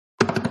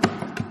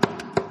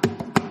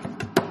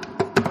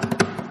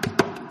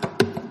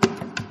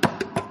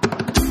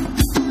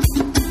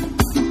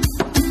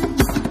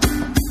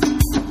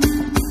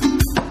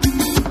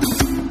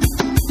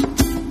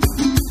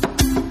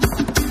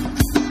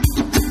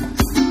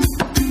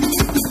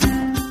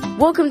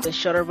Welcome to the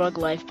Shutterbug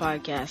Life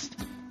Podcast.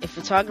 If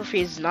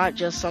photography is not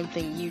just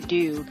something you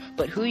do,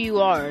 but who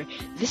you are,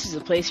 this is a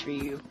place for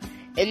you.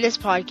 In this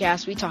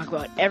podcast, we talk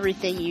about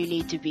everything you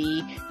need to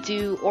be,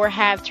 do, or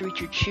have to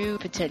reach your true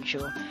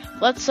potential.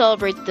 Let's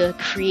celebrate the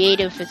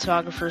creative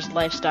photographer's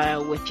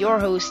lifestyle with your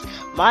host,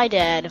 my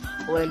dad,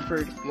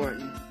 Linford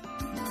Morton.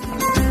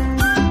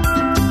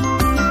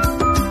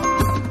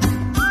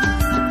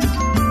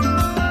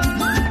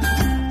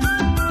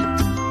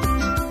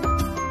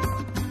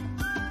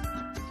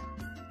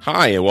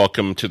 Hi, and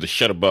welcome to the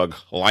Shutterbug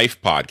Life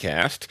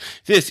Podcast.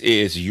 This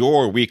is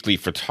your weekly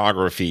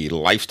photography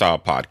lifestyle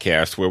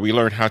podcast where we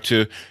learn how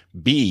to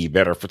be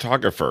better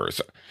photographers.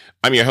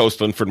 I'm your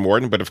host, Linford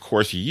Morton, but of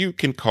course you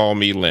can call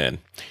me Lynn.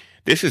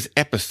 This is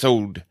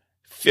episode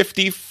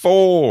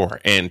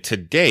 54, and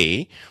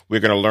today we're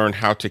going to learn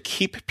how to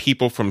keep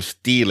people from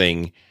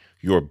stealing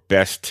your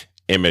best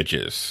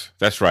images.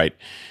 That's right.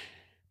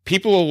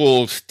 People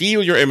will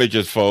steal your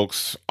images,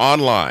 folks,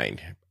 online.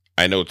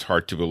 I know it's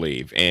hard to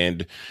believe.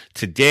 And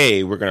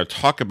today we're going to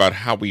talk about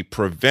how we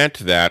prevent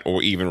that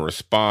or even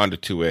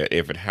respond to it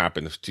if it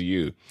happens to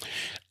you.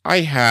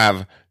 I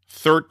have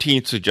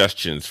 13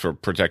 suggestions for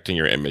protecting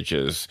your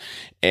images.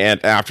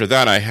 And after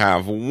that, I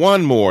have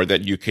one more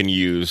that you can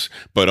use,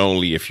 but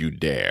only if you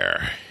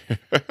dare.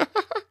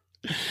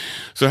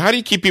 So how do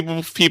you keep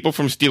people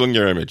from stealing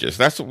your images?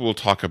 That's what we'll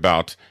talk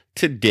about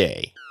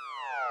today.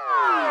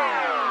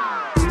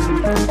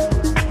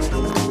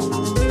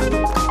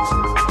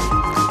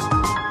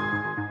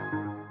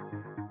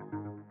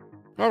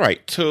 All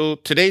right, so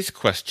today's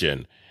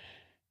question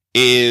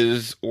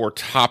is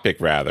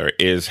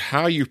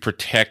how you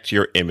protect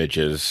your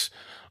images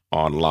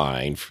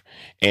online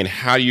and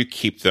how you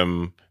keep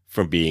them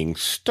from being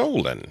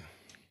stolen.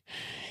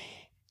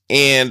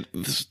 And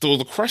so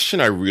the question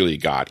I really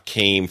got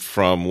came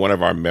from one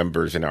of our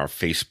members in our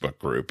Facebook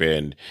group,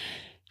 and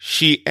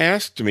she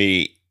asked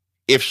me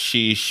if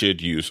she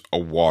should use a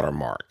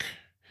watermark.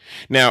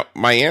 Now,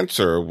 my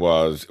answer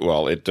was,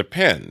 well, it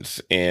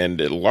depends. And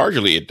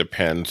largely it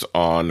depends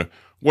on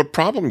what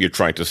problem you're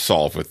trying to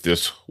solve with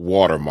this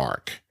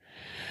watermark.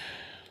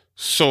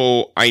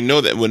 So I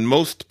know that when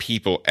most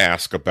people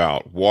ask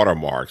about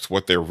watermarks,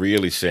 what they're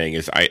really saying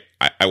is, I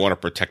want to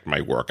protect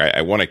my work.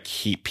 I want to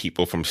keep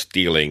people from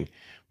stealing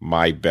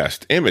my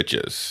best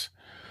images.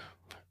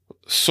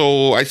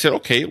 So I said,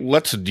 okay,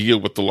 let's deal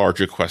with the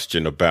larger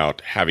question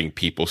about having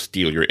people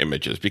steal your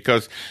images,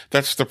 because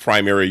that's the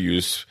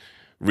primary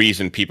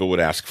reason people would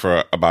ask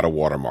about a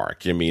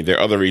watermark. I mean, there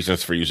are other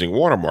reasons for using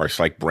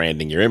watermarks, like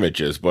branding your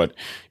images, but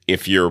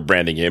if you're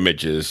branding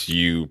images,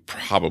 you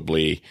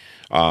probably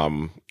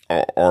are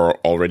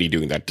already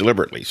doing that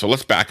deliberately. So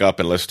let's back up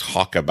and let's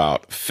talk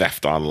about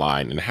theft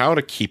online and how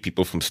to keep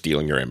people from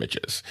stealing your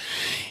images.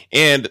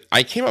 And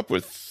I came up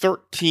with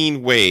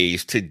 13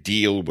 ways to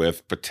deal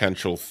with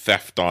potential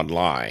theft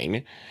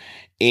online.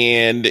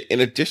 And in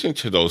addition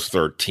to those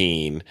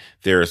 13,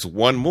 there's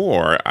one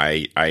more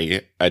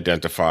I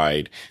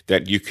identified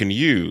that you can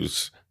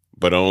use,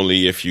 but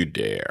only if you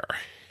dare.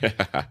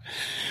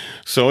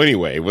 So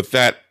anyway, with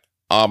that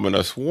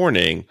ominous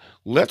warning,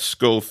 let's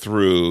go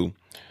through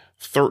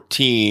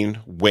 13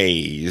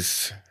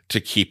 ways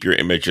to keep your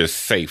images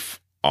safe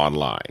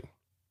online.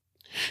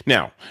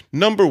 Now,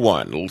 number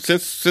one,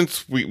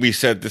 since we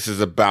said this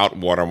is about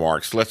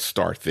watermarks, let's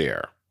start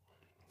there.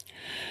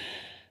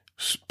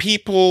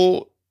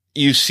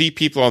 You see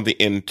people on the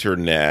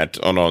internet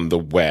and on the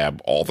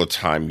web all the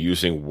time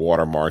using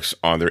watermarks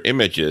on their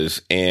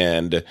images.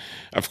 And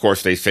of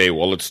course they say,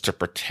 well, it's to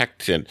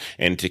protect it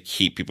and to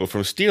keep people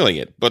from stealing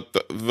it. But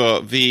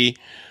the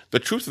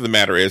truth of the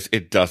matter is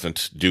it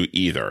doesn't do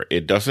either.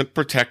 It doesn't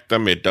protect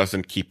them. It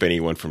doesn't keep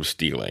anyone from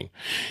stealing.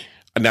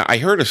 Now, I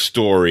heard a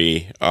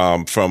story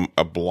from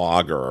a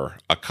blogger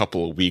a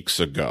couple of weeks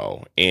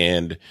ago.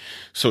 And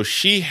so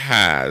she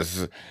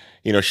has,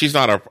 she's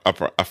not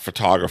a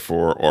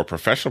photographer or a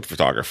professional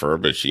photographer,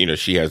 but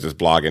she has this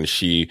blog and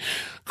she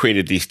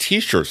created these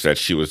t-shirts that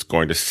she was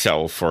going to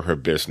sell for her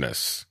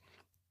business.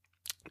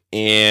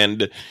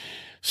 And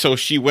so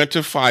she went to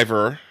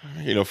Fiverr,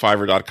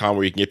 Fiverr.com,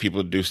 where you can get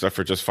people to do stuff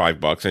for just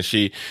 $5.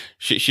 And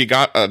she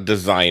got a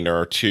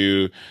designer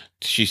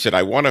she said,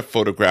 I want a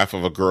photograph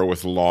of a girl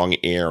with long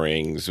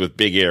earrings, with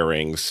big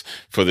earrings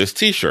for this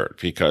t-shirt,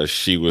 because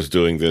she was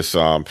doing this,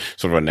 sort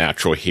of a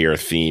natural hair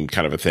theme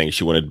kind of a thing.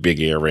 She wanted big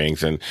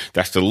earrings, and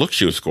that's the look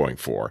she was going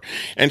for.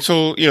 And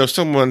so,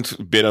 someone's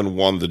bid and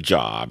won the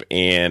job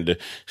and,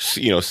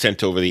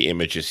 sent over the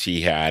images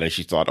she had, and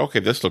she thought, okay,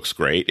 this looks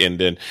great. And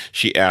then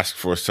she asked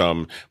for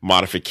some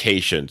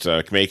modifications,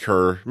 make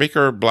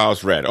her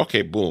blouse red.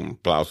 Okay, boom,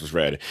 blouse was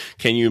red.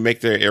 Can you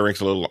make the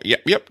earrings a little,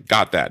 yep,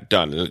 got that,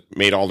 done.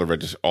 Made all of her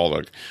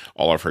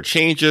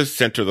changes,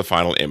 sent her the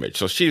final image.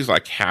 So she's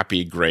like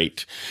happy,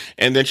 great.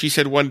 And then she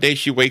said one day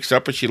she wakes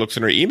up and she looks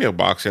in her email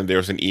box and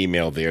there's an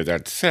email there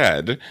that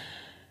said,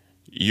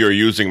 you're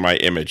using my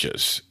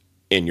images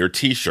in your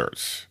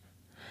t-shirts.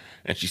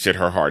 And she said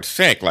her heart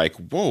sank, like,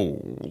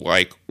 whoa,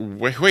 like,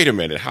 wait a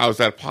minute, how is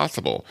that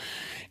possible?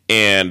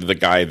 And the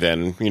guy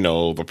then,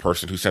 the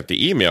person who sent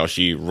the email,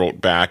 she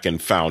wrote back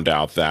and found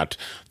out that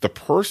the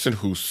person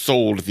who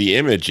sold the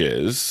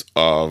images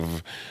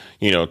of,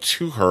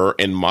 to her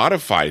and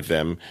modified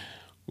them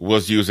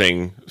was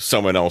using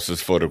someone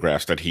else's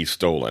photographs that he's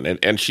stolen.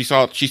 And she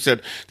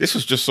said, this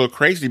was just so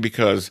crazy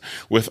because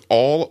with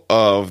all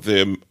of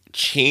the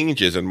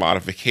changes and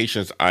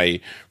modifications I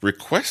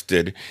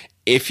requested,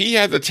 if he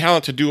had the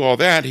talent to do all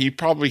that, he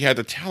probably had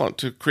the talent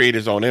to create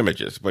his own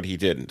images, but he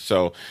didn't.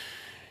 So,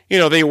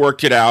 they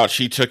worked it out.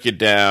 She took it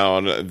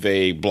down.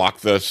 They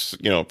blocked this,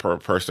 per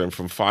person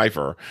from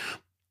Fiverr.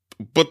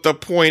 But the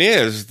point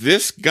is,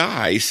 this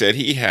guy said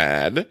he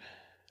had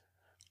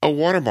a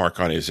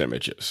watermark on his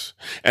images.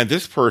 And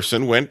this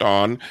person went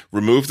on,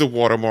 removed the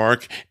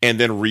watermark, and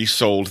then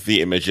resold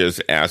the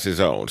images as his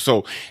own.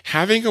 So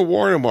having a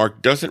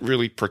watermark doesn't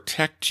really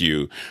protect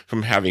you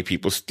from having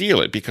people steal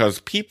it,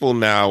 because people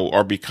now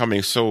are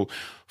becoming so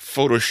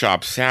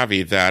Photoshop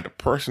savvy that a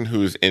person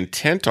who's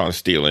intent on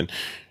stealing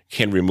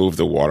can remove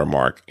the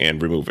watermark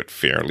and remove it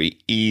fairly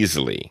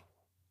easily.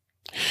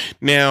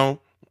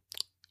 Now,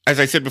 as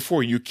I said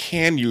before, you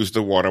can use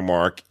the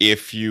watermark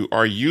if you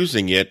are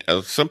using it,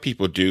 as some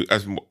people do,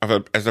 as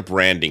a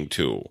branding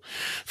tool.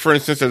 For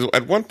instance,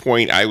 at one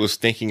point, I was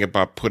thinking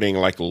about putting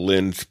like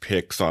lens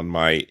pics on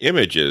my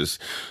images,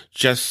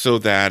 just so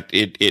that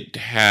it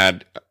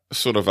had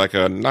sort of like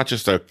not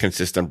just a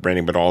consistent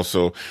branding, but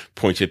also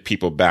pointed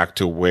people back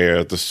to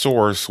where the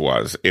source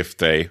was, if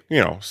they,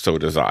 so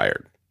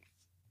desired.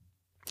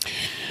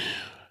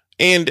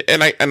 And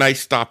I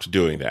stopped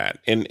doing that.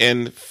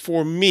 And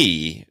for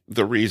me,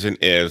 the reason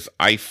is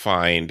I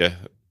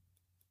find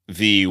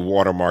the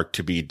watermark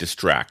to be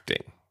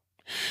distracting.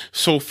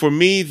 So for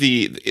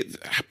me,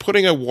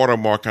 putting a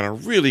watermark on a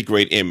really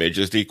great image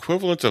is the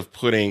equivalent of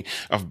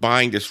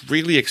buying this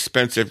really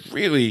expensive,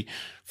 really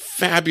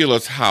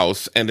fabulous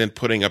house and then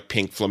putting a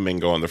pink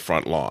flamingo on the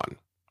front lawn.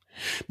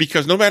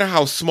 Because no matter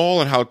how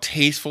small and how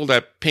tasteful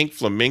that pink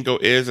flamingo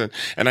is, and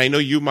I know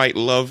you might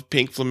love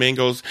pink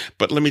flamingos,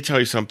 but let me tell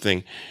you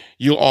something,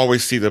 you'll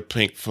always see the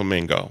pink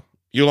flamingo.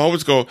 You'll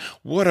always go,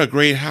 what a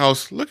great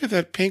house. Look at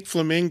that pink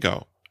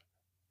flamingo,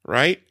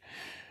 right?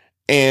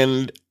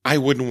 And I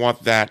wouldn't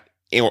want that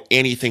or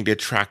anything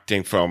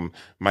detracting from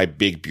my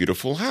big,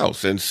 beautiful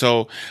house. And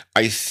so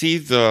I see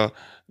the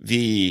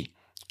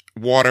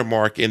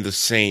watermark in the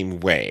same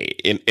way,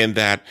 in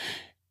that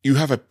you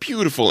have a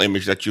beautiful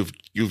image that you've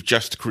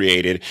just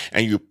created,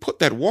 and you put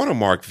that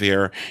watermark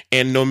there,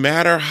 and no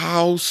matter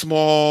how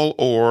small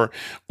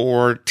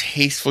or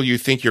tasteful you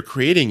think you're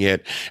creating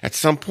it, at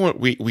some point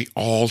we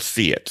all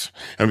see it.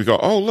 And we go,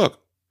 oh,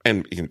 look.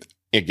 And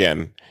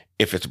again,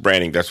 if it's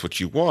branding, that's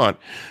what you want.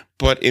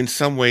 But in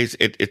some ways,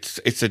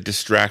 it's a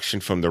distraction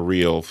from the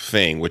real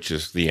thing, which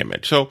is the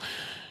image. So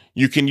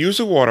you can use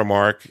a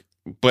watermark,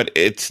 but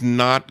it's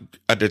not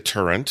a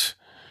deterrent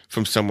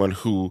from someone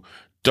who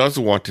does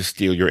want to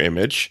steal your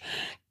image.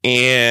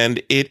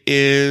 And it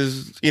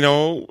is,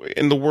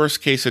 in the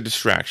worst case, a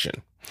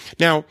distraction.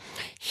 Now,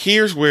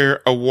 here's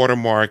where a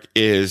watermark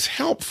is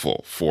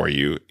helpful for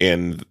you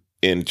in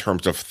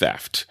terms of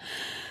theft.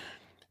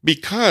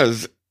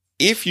 Because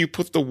if you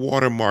put the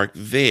watermark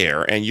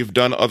there and you've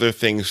done other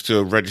things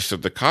to register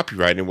the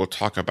copyright, and we'll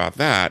talk about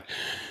that,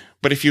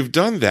 but if you've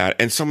done that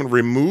and someone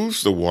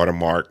removes the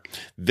watermark,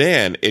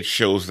 then it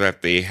shows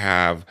that they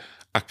have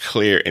a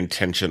clear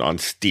intention on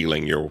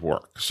stealing your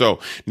work. So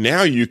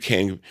now you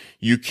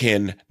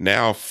can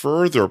now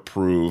further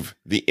prove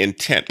the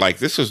intent. Like,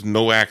 this is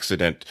no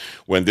accident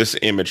when this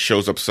image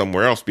shows up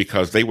somewhere else,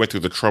 because they went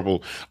through the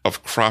trouble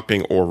of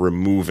cropping or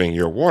removing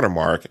your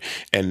watermark.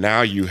 And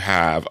now you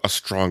have a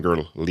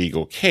stronger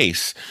legal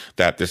case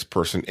that this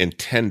person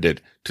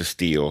intended to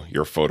steal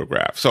your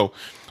photograph. So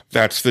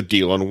that's the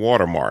deal on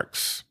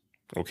watermarks.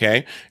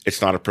 Okay.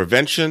 It's not a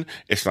prevention.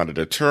 It's not a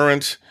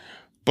deterrent.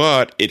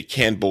 But it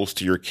can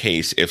bolster your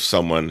case if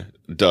someone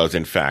does,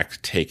 in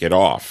fact, take it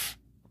off.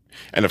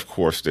 And of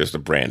course, there's the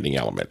branding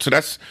element. So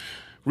that's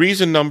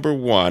reason number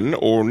one,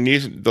 or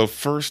the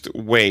first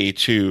way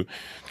to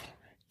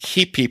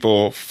keep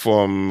people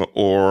from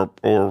or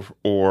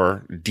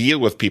deal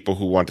with people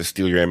who want to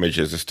steal your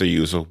images, is to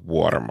use a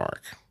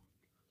watermark.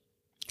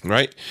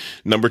 Right?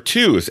 Number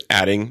two is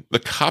adding the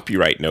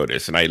copyright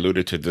notice. And I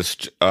alluded to this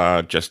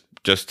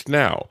just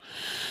now.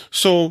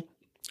 So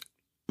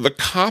the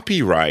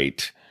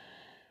copyright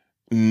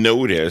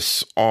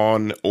notice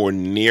on or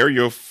near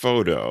your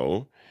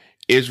photo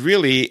is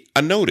really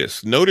a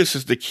notice. Notice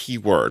is the key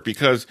word,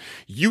 because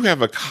you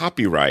have a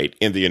copyright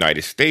in the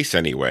United States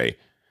anyway,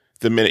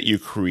 the minute you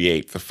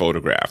create the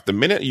photograph. The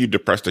minute you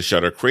depress the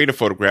shutter, create a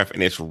photograph,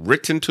 and it's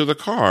written to the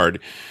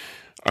card,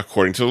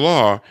 according to the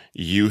law,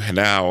 you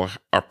now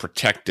are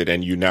protected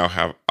and you now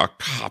have a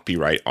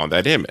copyright on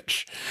that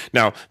image.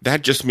 Now,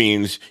 that just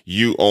means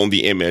you own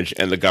the image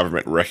and the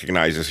government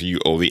recognizes you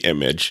own the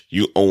image.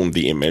 You own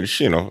the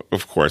image,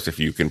 of course, if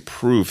you can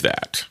prove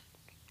that.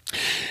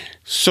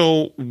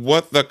 So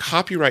what the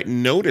copyright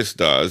notice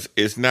does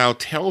is now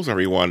tells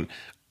everyone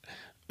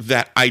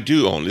that I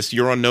do own this.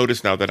 You're on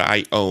notice now that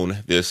I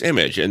own this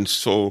image. And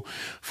so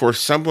for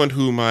someone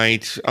who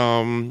might,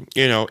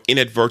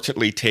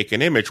 inadvertently take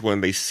an image,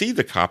 when they see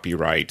the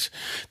copyright,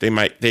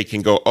 they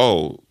can go,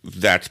 oh,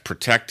 that's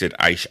protected.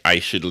 I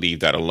should leave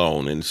that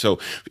alone. And so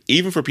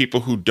even for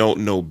people who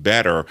don't know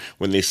better,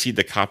 when they see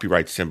the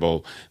copyright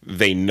symbol,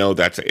 they know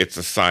it's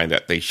a sign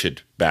that they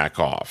should back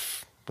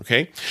off.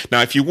 Okay.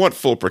 Now, if you want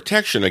full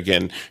protection,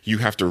 again, you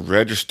have to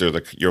register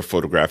your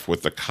photograph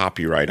with the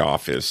Copyright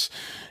Office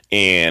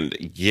and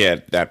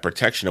get that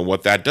protection. And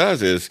what that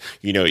does is,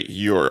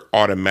 you're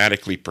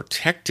automatically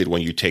protected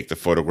when you take the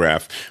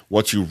photograph.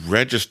 Once you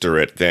register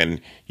it,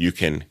 then you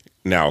can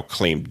now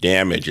claim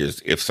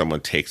damages if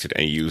someone takes it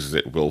and uses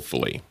it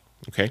willfully.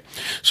 Okay.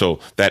 So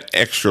that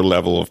extra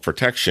level of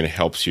protection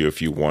helps you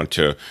if you want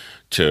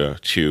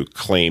to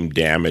claim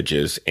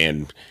damages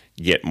and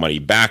get money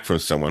back from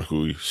someone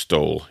who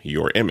stole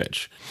your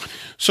image.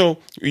 So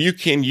you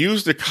can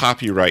use the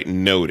copyright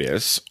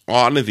notice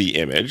on the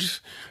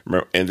image.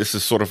 And this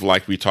is sort of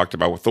like we talked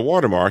about with the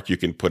watermark. You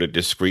can put it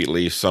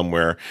discreetly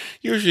somewhere,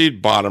 usually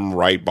bottom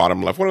right,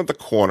 bottom left, one of the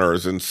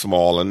corners, and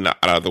small and not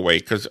out of the way,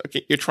 because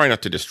you're trying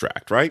not to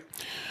distract, right?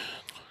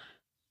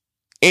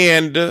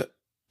 And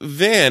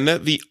then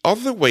the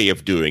other way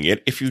of doing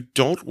it, if you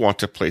don't want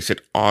to place it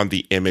on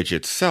the image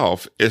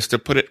itself, is to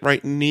put it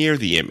right near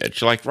the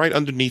image, like right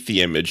underneath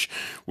the image,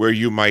 where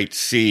you might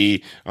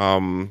see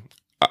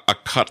a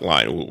cut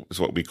line is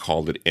what we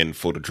called it in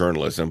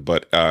photojournalism,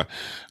 but a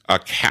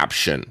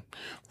caption.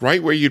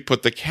 Right where you'd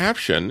put the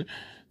caption,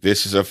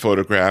 this is a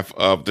photograph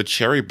of the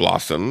cherry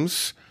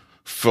blossoms,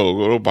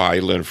 photo by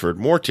Linford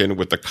Morton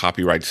with the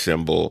copyright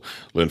symbol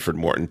Linford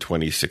Morton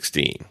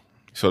 2016.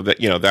 So that,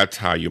 that's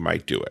how you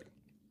might do it.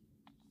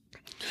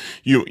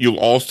 You'll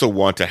also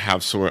want to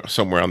have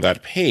somewhere on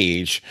that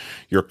page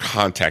your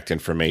contact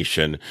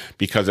information,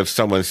 because if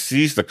someone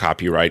sees the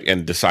copyright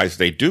and decides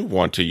they do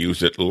want to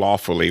use it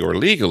lawfully or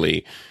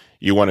legally,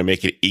 you want to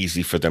make it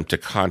easy for them to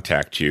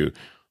contact you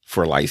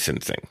for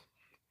licensing.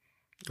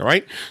 All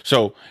right?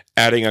 So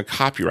adding a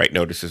copyright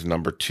notice is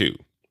number 2.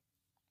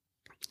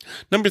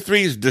 Number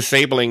 3 is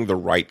disabling the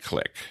right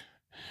click.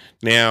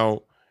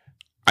 Now,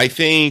 I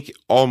think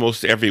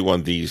almost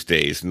everyone these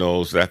days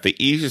knows that the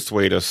easiest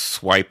way to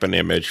swipe an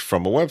image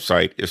from a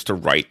website is to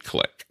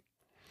right-click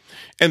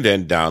and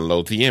then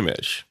download the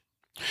image.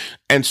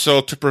 And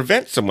so to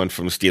prevent someone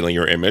from stealing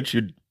your image,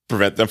 you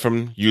prevent them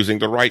from using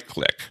the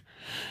right-click.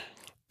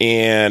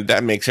 And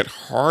that makes it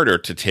harder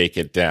to take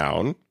it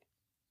down.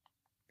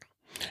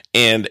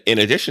 And in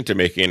addition to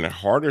making it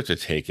harder to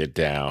take it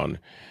down,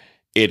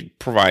 it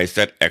provides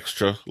that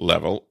extra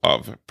level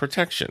of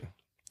protection.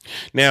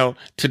 Now,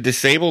 to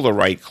disable the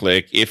right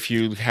click, if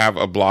you have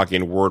a blog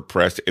in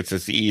WordPress, it's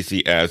as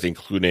easy as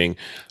including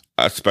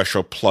a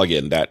special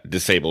plugin that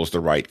disables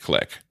the right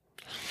click.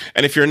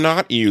 And if you're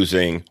not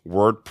using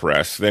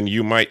WordPress, then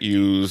you might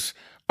use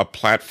a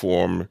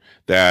platform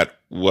that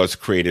was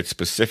created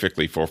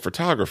specifically for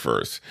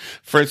photographers.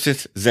 For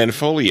instance,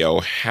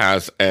 Zenfolio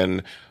has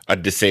a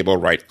disable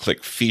right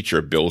click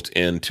feature built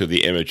into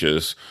the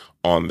images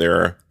on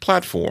their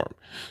platform.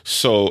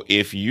 So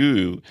if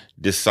you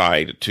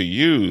decide to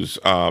use,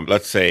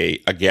 let's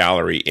say, a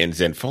gallery in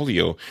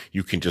Zenfolio,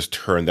 you can just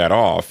turn that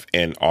off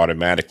and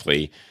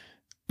automatically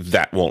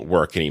that won't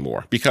work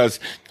anymore, because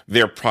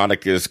their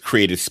product is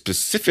created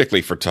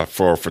specifically for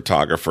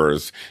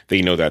photographers.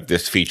 They know that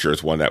this feature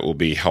is one that will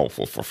be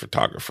helpful for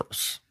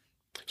photographers.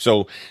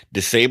 So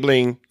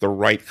disabling the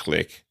right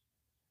click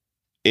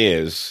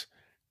is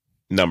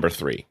number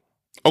 3.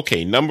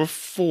 Okay, number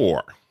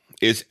 4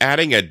 is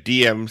adding a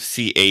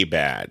DMCA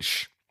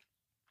badge.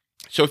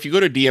 So if you go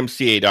to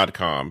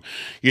dmca.com,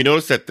 you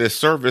notice that this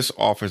service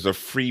offers a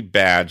free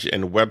badge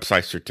and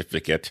website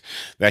certificate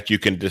that you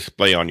can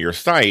display on your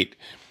site,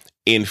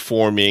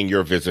 informing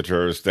your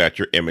visitors that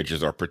your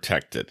images are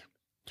protected.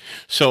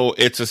 So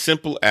it's as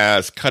simple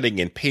as cutting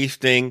and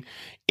pasting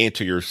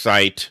into your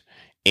site,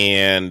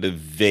 and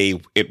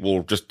it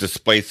will just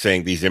display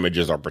saying these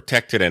images are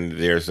protected and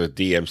there's a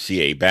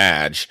DMCA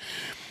badge.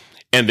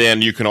 And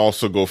then you can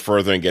also go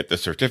further and get the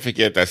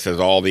certificate that says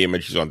all the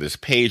images on this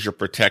page are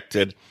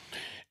protected.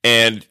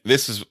 And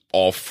this is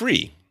all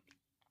free.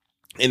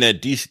 And then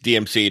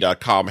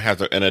DMCA.com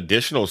has an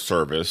additional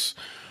service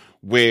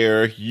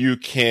where you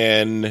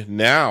can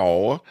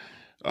now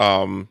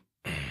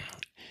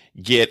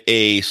get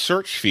a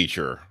search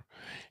feature.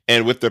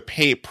 And with the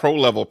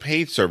pro-level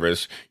paid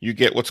service, you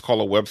get what's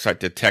called a website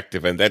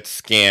detective, and that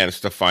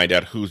scans to find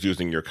out who's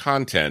using your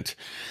content.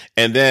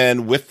 And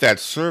then with that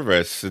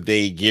service,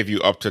 they give you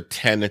up to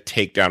 10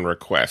 takedown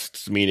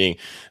requests, meaning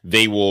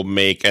they will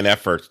make an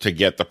effort to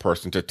get the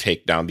person to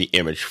take down the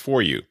image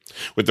for you.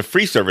 With the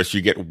free service,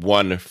 you get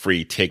 1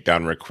 free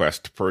takedown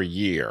request per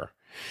year.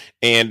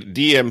 And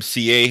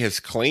DMCA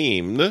has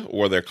claimed,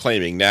 or they're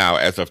claiming now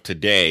as of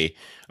today,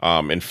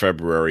 in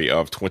February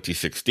of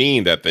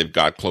 2016, that they've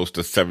got close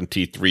to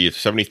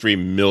 73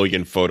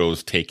 million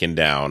photos taken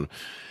down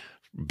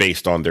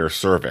based on their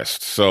service.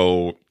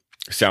 So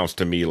sounds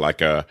to me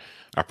like a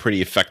a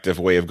pretty effective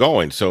way of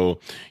going.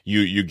 So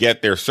you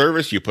get their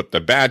service, you put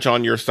the badge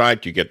on your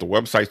site, you get the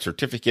website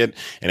certificate,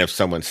 and if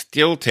someone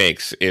still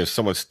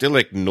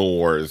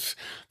ignores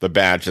the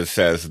badge that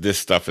says this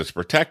stuff is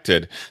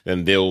protected,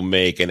 then they'll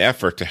make an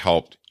effort to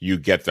help you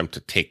get them to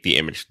take the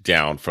image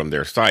down from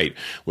their site,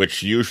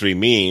 which usually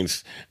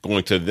means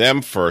going to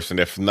them first, and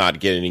if not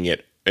getting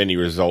any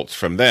results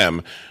from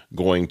them,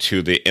 going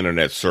to the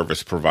internet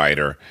service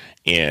provider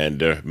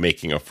and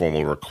making a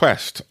formal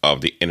request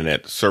of the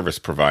internet service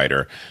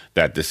provider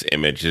that this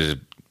image is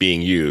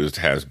being used,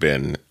 has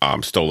been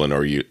stolen,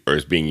 or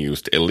is being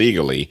used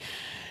illegally.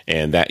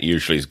 And that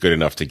usually is good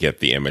enough to get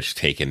the image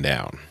taken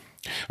down.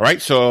 All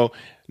right, so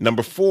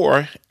number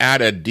 4,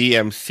 add a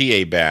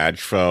DMCA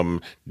badge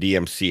from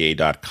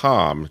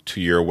dmca.com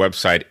to your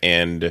website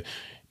and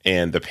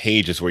the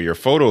pages where your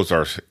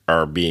photos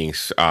are being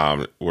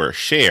were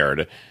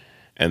shared,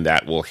 and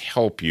that will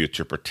help you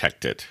to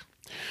protect it.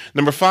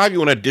 Number 5, you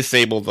want to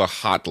disable the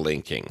hot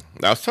linking.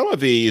 Now, some of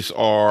these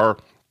are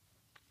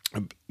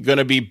going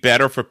to be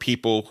better for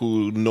people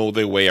who know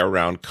their way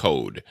around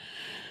code.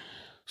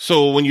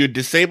 So when you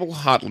disable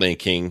hot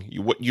linking,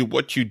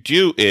 what you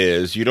do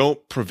is you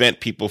don't prevent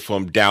people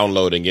from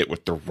downloading it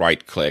with the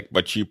right click,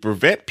 but you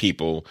prevent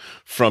people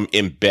from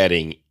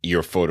embedding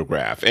your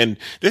photograph. And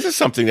this is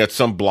something that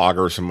some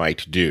bloggers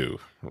might do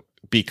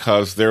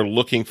because they're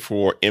looking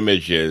for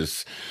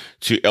images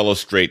to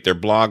illustrate their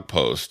blog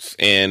posts.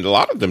 And a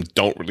lot of them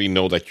don't really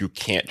know that you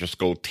can't just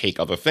go take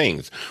other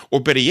things. Or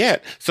better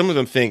yet, some of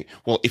them think,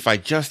 well, if I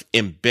just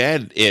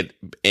embed it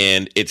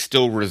and it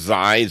still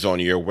resides on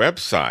your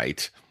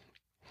website,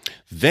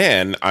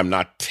 then I'm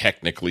not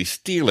technically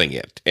stealing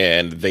it.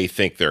 And they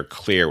think they're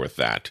clear with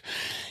that.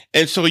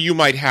 And so you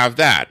might have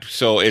that.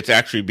 So it's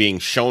actually being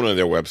shown on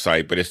their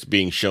website, but it's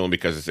being shown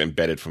because it's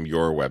embedded from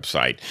your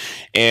website.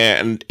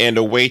 And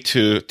a way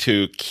to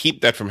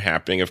keep that from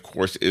happening, of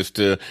course, is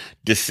to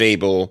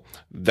disable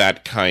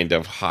that kind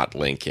of hot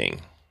linking.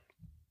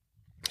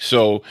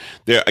 So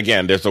there's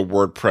a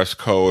WordPress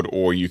code,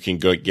 or you can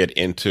go get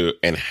into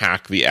and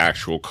hack the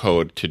actual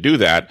code to do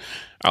that.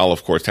 I'll,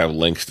 of course, have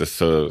links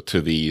to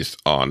these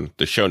on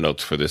the show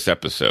notes for this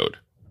episode.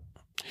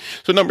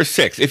 So number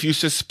 6, if you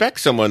suspect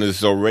someone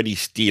is already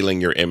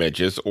stealing your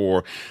images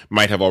or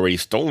might have already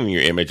stolen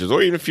your images,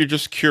 or even if you're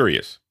just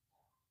curious,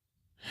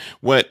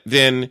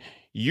 then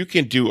you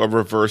can do a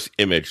reverse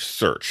image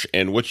search.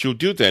 And what you'll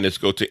do then is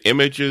go to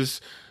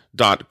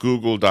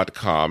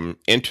images.google.com,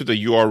 enter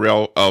the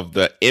URL of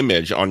the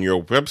image on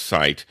your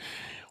website,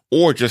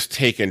 or just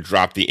take and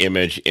drop the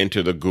image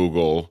into the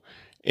Google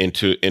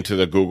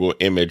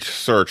image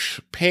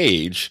search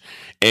page,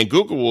 and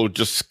Google will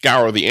just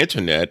scour the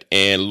internet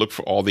and look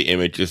for all the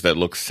images that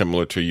look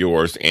similar to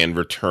yours and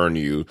return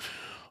you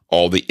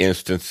all the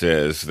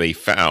instances they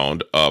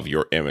found of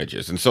your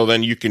images. And so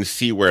then you can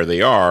see where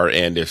they are,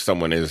 and if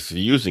someone is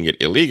using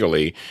it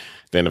illegally,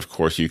 then of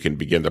course you can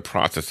begin the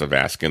process of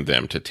asking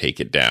them to take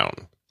it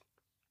down.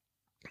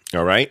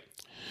 All right.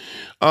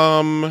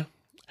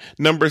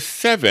 Number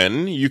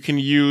 7, you can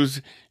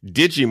use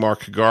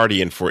Digimarc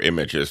Guardian for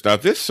images. Now,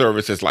 this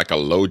service is like a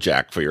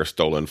LoJack for your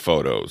stolen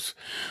photos.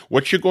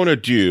 What you're going to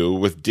do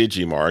with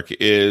Digimarc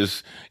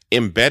is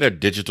embed a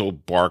digital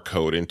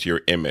barcode into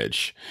your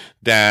image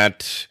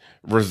that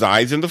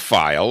resides in the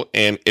file,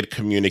 and it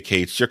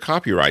communicates your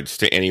copyrights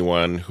to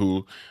anyone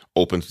who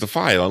opens the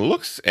file and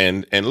looks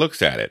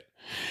at it.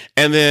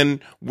 And then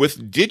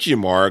with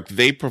Digimarc,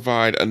 they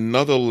provide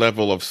another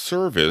level of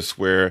service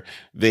where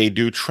they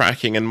do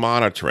tracking and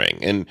monitoring.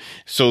 And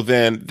so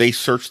then they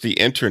search the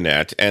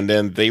internet, and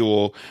then they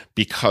will,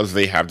 because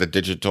they have the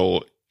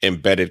digital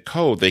embedded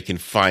code, they can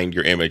find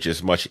your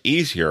images much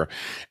easier.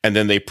 And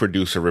then they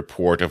produce a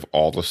report of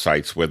all the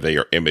sites where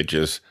your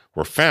images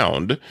were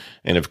found.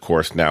 And of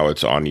course, now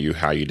it's on you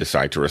how you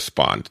decide to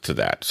respond to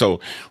that. So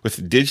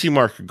with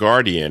Digimarc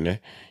Guardian,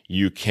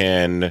 you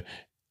can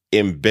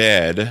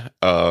embed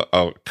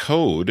a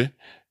code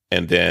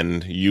and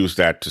then use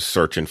that to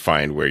search and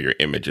find where your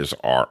images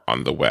are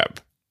on the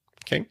web.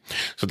 Okay.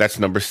 So that's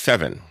number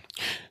 7.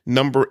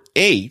 Number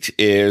 8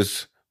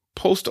 is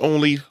post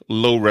only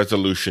low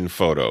resolution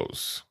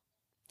photos.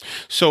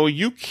 So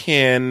you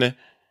can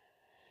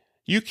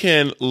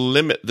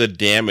limit the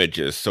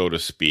damages, so to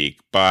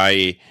speak,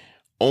 by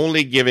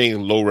only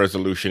giving low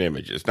resolution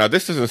images. Now,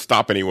 this doesn't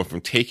stop anyone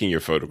from taking your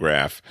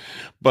photograph,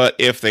 but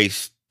if they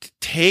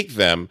take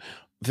them,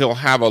 they'll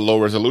have a low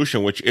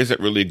resolution, which isn't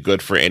really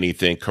good for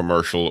anything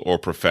commercial or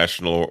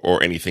professional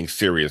or anything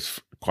serious,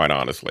 quite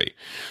honestly.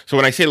 So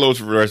when I say low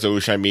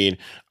resolution, I mean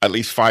at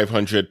least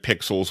 500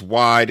 pixels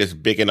wide is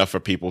big enough for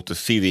people to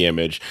see the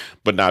image,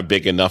 but not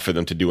big enough for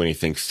them to do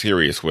anything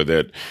serious with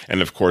it.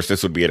 And of course,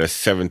 this would be at a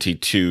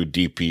 72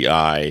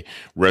 DPI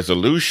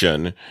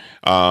resolution,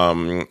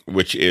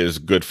 which is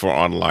good for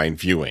online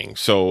viewing.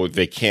 So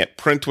they can't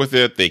print with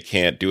it. They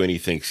can't do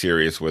anything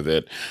serious with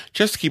it.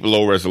 Just keep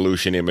low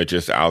resolution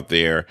images out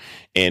there.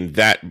 And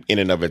that in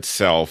and of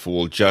itself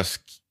will just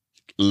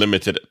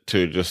limited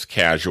to just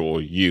casual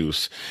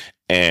use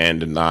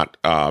and not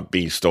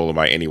being stolen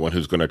by anyone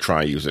who's going to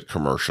try and use it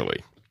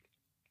commercially.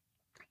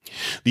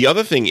 The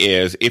other thing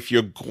is, if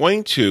you're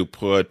going to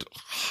put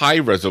high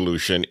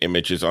resolution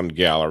images on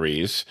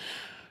galleries,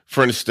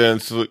 for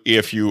instance,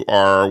 if you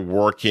are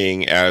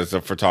working as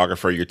a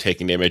photographer, you're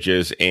taking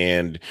images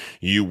and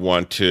you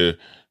want to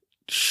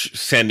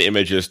send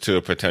images to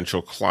a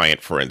potential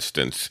client, for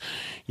instance,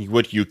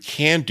 what you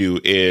can do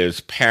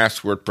is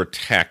password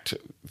protect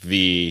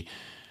the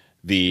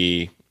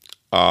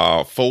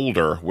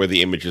folder where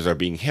the images are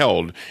being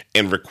held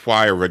and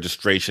require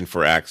registration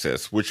for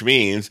access, which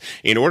means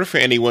in order for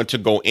anyone to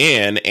go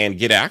in and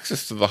get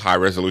access to the high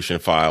resolution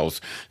files,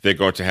 they're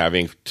going to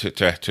having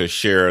to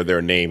share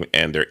their name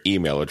and their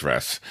email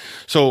address.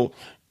 So,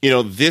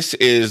 this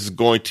is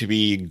going to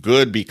be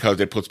good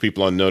because it puts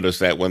people on notice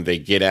that when they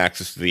get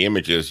access to the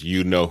images,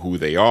 you know who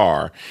they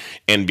are.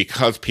 And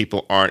because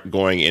people aren't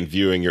going and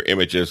viewing your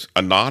images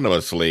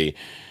anonymously,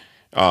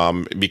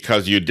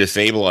 because you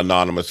disable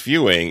anonymous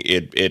viewing,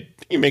 it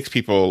makes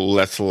people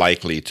less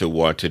likely to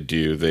want to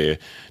do the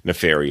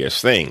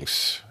nefarious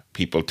things.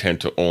 People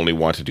tend to only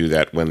want to do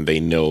that when they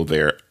know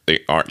they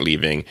aren't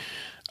leaving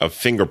a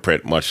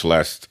fingerprint, much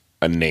less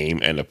a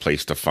name and a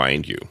place to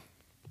find you.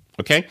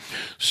 Okay,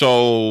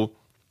 so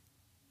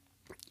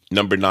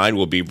number 9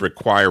 will be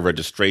require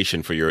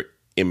registration for your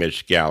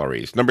image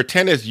galleries. Number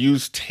 10 is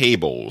use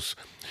tables.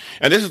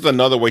 And this is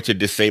another way to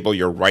disable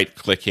your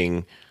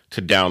right-clicking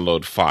to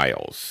download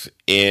files.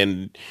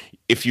 And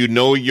if you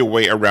know your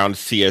way around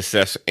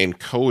CSS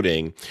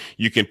encoding,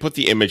 you can put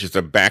the image as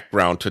a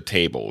background to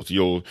tables.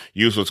 You'll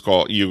use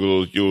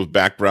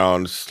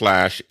background /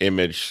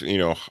 image,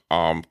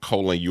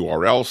 colon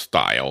URL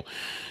style.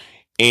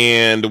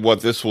 And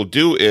what this will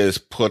do is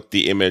put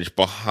the image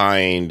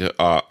behind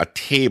a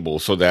table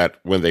so that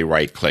when they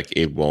right click,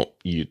 they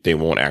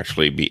won't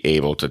actually be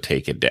able to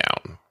take it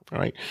down. All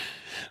right.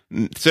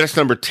 So that's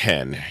number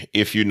 10.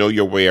 If you know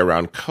your way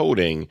around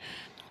coding,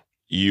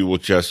 you will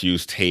just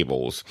use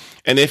tables.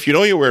 And if you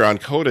know your way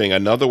around coding,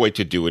 another way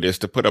to do it is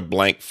to put a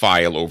blank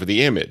file over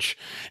the image.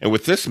 And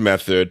with this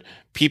method,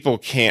 people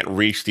can't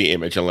reach the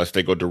image unless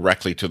they go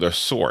directly to the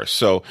source.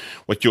 So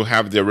what you'll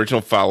have, the original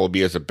file will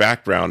be as a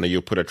background, and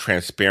you'll put a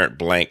transparent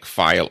blank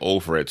file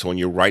over it. So when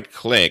you right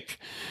click,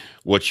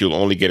 what you'll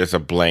only get is a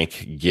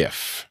blank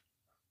GIF.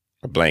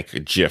 A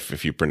blank GIF,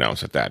 if you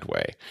pronounce it that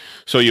way.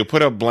 So you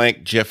put a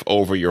blank GIF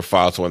over your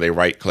file, so when they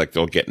right click,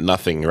 they'll get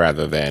nothing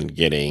rather than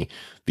getting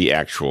the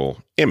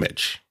actual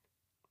image.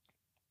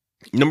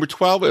 Number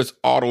 12 is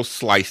auto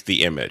slice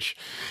the image.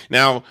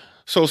 Now,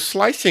 so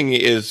slicing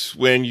is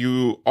when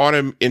you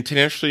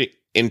intentionally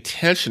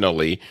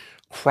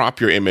crop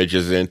your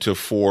images into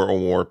 4 or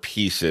more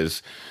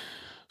pieces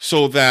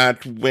so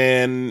that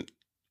when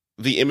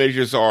the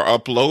images are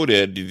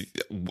uploaded,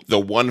 the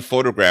one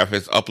photograph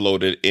is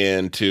uploaded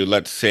into,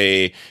 let's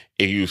say,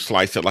 if you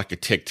slice it like a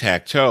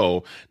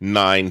tic-tac-toe,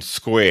 9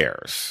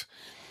 squares.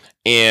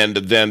 And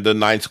then the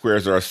 9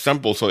 squares are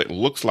assembled so it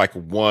looks like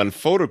one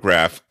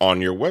photograph on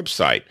your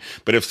website.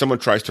 But if someone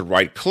tries to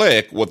right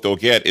click, what they'll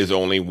get is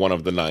only one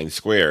of the 9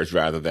 squares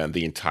rather than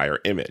the entire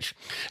image.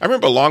 I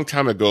remember a long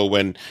time ago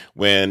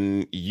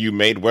when you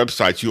made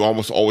websites, you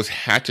almost always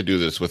had to do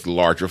this with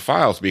larger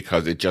files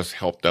because it just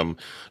helped them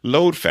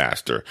load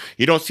faster.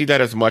 You don't see that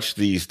as much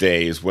these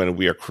days when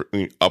we are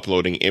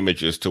uploading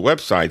images to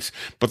websites,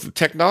 but the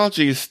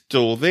technology is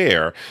still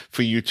there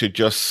for you to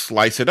just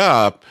slice it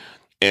up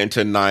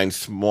into 9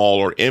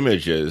 smaller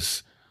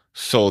images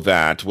so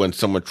that when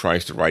someone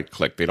tries to right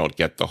click, they don't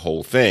get the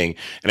whole thing.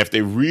 And if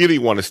they really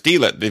want to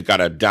steal it, they've got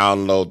to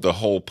download the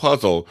whole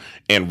puzzle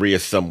and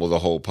reassemble the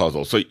whole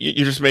puzzle. So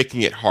you're just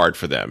making it hard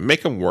for them.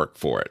 Make them work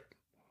for it.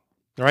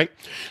 All right.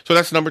 So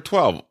that's number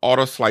 12,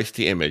 auto slice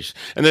the image.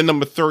 And then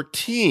number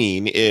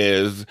 13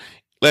 is,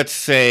 let's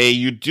say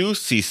you do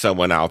see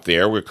someone out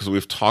there, because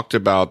we've talked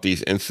about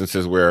these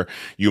instances where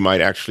you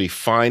might actually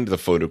find the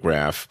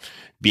photograph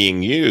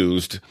being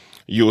used.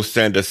 You'll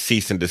send a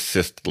cease and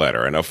desist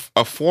letter. And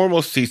a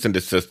formal cease and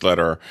desist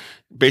letter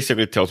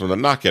basically tells them to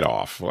knock it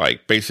off.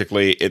 Like,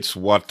 basically, it's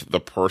what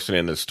the person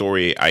in the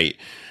story I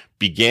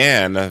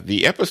began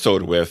the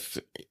episode with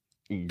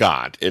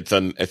got. It's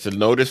a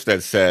notice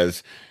that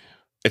says,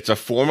 it's a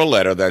formal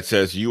letter that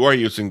says, you are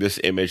using this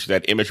image.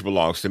 That image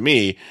belongs to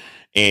me.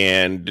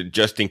 And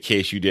just in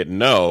case you didn't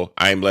know,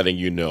 I'm letting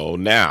you know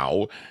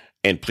now,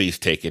 and please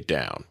take it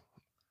down.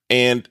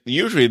 And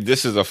usually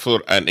this is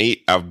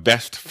a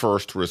best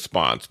first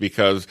response,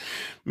 because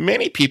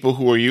many people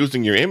who are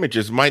using your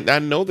images might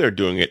not know they're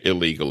doing it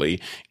illegally.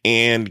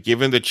 And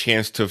given the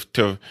chance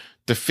to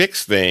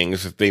fix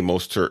things, they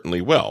most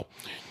certainly will.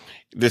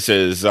 This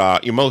is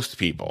most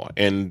people.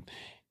 And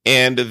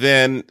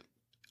then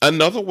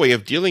another way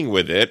of dealing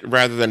with it,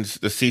 rather than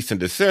the cease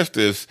and desist,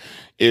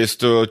 is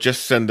to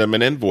just send them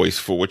an invoice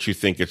for what you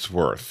think it's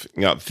worth.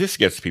 Now, this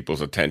gets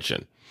people's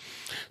attention.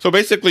 So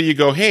basically you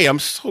go, hey, I'm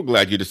so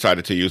glad you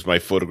decided to use my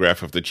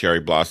photograph of the cherry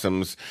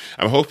blossoms.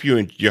 I hope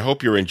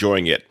you're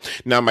enjoying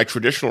it. Now, my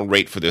traditional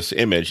rate for this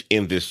image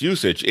in this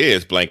usage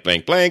is blank,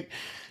 blank, blank.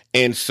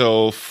 And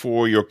so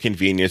for your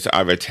convenience,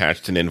 I've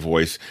attached an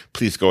invoice.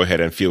 Please go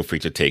ahead and feel free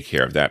to take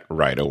care of that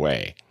right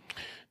away.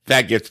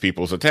 That gets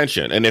people's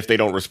attention. And if they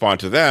don't respond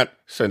to that,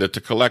 send it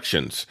to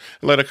collections.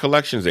 Let a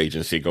collections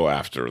agency go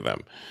after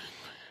them.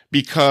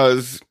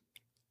 Because,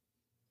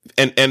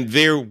 and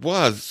there's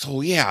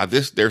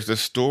this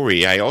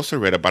story. I also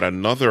read about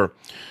another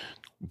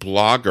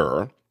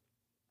blogger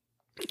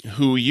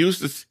who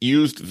used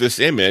this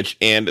image,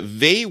 and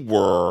they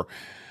were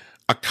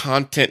a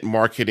content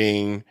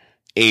marketing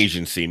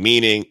agency,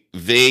 meaning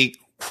they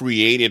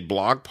created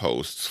blog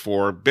posts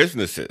for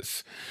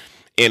businesses.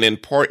 And in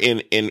part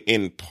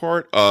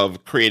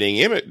of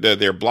creating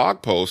their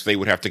blog posts, they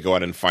would have to go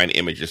out and find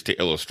images to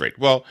illustrate.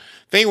 Well,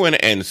 they went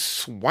and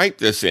swiped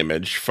this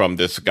image from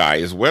this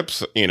guy's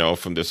website,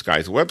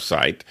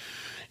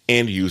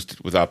 and used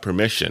it without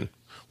permission.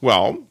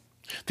 Well,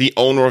 the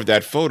owner of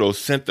that photo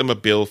sent them a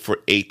bill for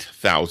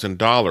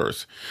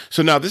 $8,000.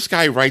 So now this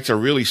guy writes a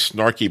really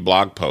snarky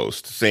blog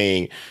post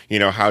saying,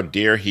 how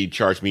dare he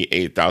charge me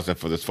 $8,000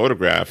 for this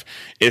photograph?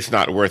 It's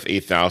not worth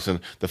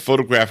 $8,000. The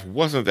photograph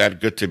wasn't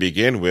that good to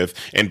begin with.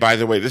 And by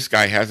the way, this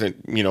guy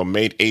hasn't,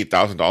 made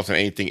 $8,000 on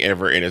anything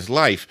ever in his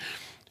life.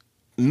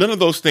 None of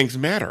those things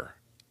matter.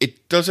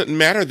 It doesn't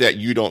matter that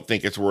you don't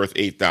think it's worth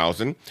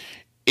 $8,000.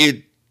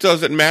 It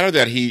doesn't matter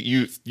that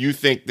you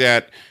think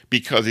that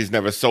because he's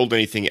never sold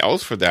anything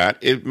else for that.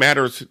 It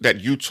matters that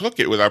you took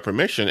it without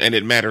permission, and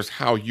it matters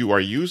how you are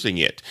using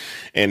it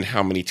and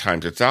how many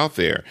times it's out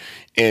there.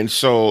 And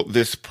so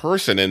this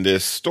person in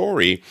this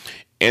story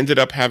ended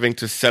up having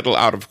to settle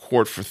out of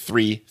court for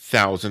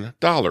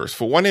 $3,000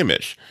 for one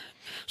image.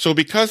 So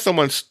because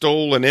someone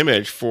stole an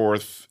image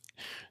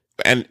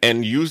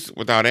and used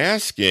without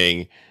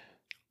asking,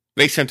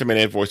 they sent him an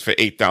invoice for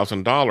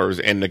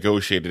 $8,000 and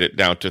negotiated it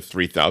down to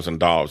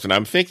 $3,000. And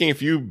I'm thinking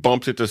if you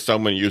bumped into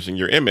someone using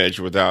your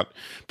image without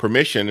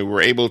permission and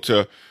were able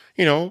to,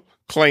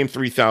 claim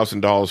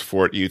 $3,000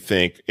 for it, you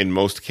think in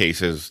most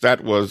cases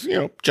that was,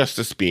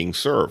 justice being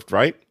served,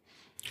 right?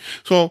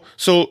 So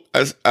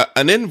as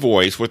an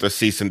invoice with a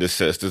cease and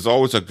desist is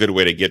always a good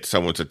way to get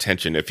someone's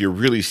attention. If you're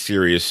really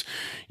serious,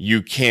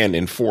 you can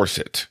enforce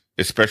it,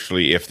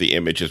 especially if the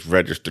image is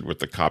registered with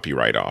the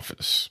Copyright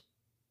Office.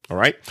 All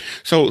right.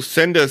 So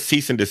send a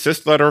cease and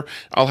desist letter.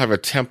 I'll have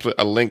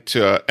a link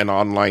to an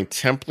online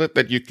template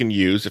that you can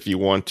use if you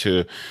want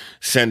to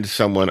send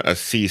someone a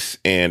cease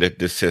and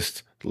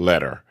desist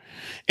letter.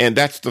 And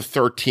that's the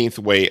 13th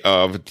way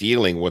of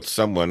dealing with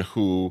someone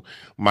who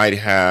might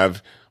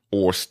have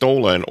or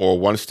stolen or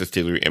wants to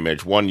steal your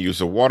image. 1,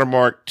 use a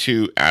watermark.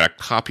 2, add a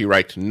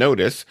copyright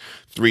notice.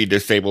 3,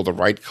 disable the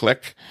right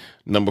click.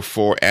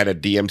 4, add a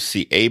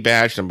DMCA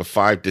badge.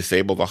 5,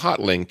 disable the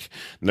hot link.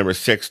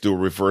 6, do a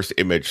reverse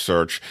image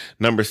search.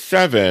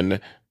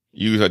 7,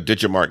 use a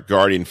Digimarc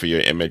Guardian for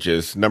your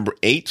images.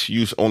 8,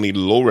 use only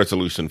low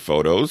resolution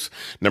photos.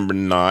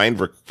 9,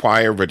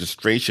 require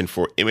registration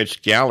for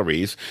image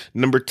galleries.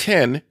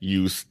 10,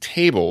 use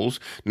tables.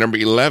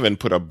 11,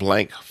 put a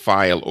blank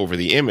file over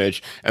the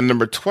image.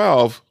 And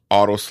 12,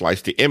 auto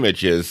slice the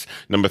images.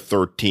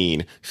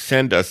 13,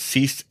 send a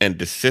cease and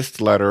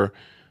desist letter,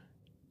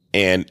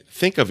 and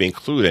think of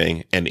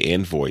including an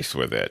invoice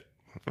with it.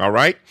 All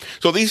right.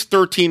 So these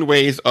 13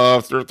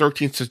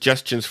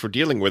 suggestions for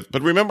dealing with.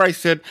 But remember, I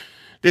said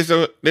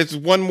there's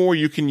one more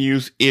you can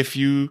use if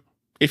you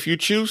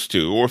choose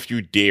to, or if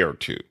you dare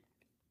to,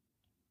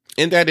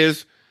 and that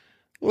is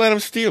let them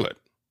steal it.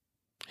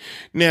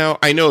 Now,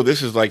 I know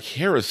this is like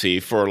heresy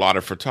for a lot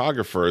of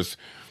photographers,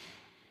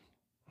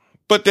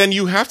 but then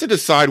you have to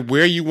decide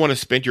where you want to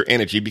spend your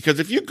energy, because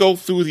if you go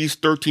through these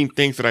 13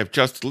 things that I've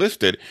just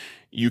listed,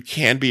 you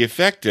can be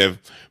effective,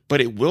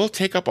 but it will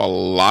take up a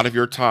lot of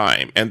your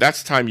time. And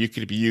that's time you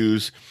could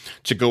use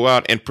to go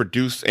out and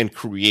produce and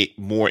create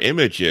more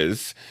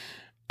images,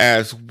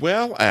 as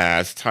well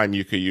as time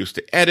you could use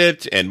to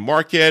edit and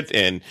market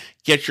and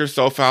get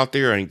yourself out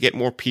there and get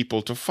more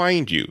people to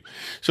find you.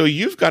 So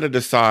you've got to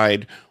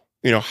decide,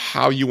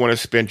 how you want to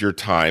spend your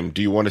time.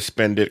 Do you want to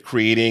spend it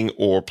creating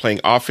or playing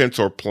offense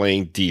or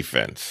playing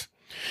defense?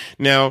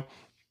 Now,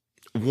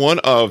 one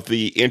of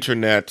the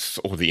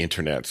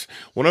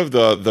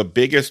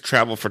biggest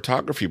travel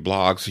photography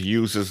blogs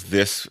uses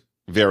this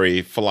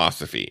very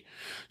philosophy.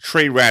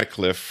 Trey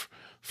Ratcliffe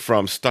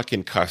from Stuck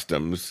in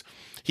Customs,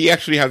 he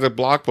actually has a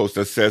blog post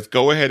that says,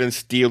 go ahead and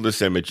steal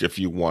this image if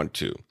you want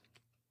to.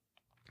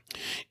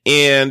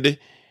 And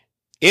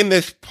in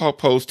this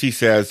post, he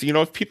says,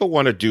 if people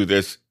want to do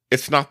this,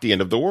 it's not the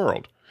end of the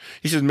world.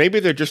 He says maybe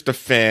they're just a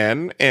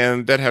fan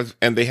and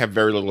they have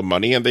very little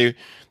money, and they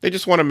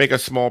just want to make a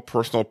small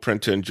personal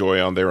print to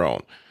enjoy on their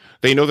own.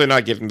 They know they're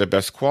not getting the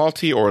best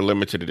quality or a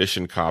limited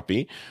edition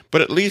copy,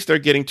 but at least they're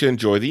getting to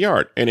enjoy the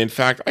art. And in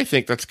fact, I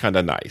think that's kind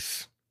of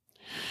nice.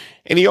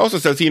 And he also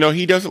says,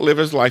 he doesn't live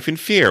his life in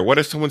fear. What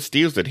if someone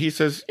steals it? He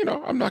says,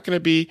 I'm not going to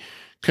be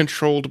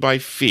controlled by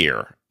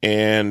fear,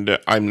 and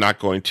I'm not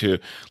going to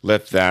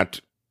let that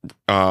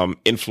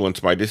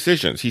influence my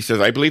decisions. He says,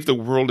 I believe the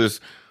world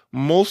is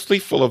mostly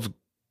full of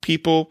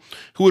people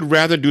who would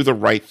rather do the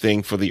right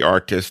thing for the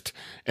artist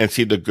and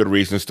see the good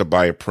reasons to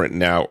buy a print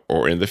now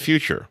or in the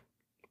future.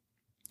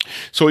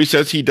 So he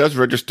says he does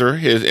register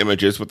his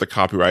images with the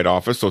Copyright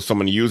Office. So if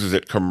someone uses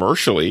it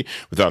commercially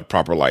without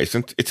proper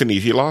license, it's an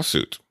easy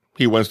lawsuit.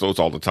 He wins those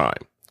all the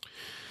time.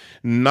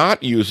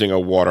 Not using a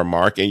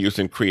watermark and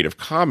using Creative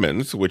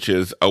Commons, which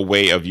is a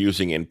way of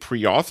using and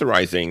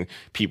pre-authorizing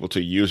people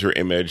to use your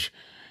image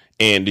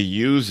and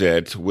use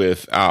it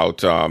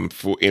without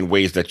in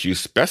ways that you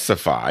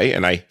specify.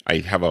 And I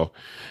have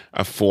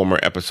a former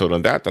episode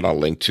on that I'll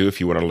link to if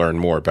you want to learn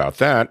more about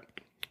that.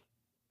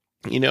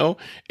 It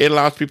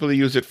allows people to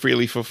use it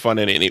freely for fun.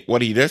 And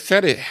what he just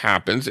said it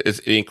happens is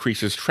it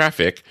increases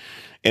traffic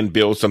and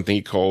builds something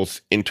he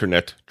calls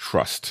internet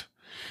trust.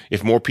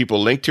 If more people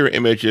link to your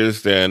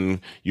images, then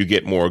you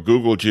get more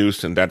Google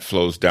juice, and that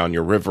flows down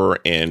your river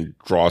and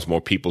draws more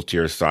people to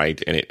your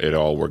site, and it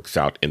all works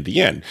out in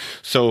the end.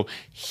 So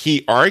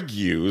he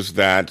argues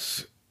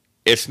that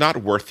it's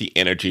not worth the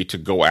energy to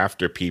go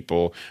after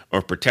people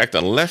or protect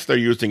unless they're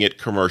using it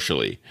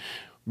commercially.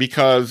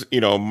 Because,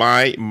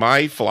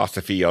 my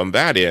philosophy on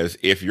that is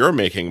if you're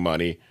making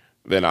money,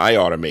 then I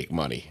ought to make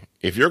money.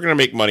 If you're going to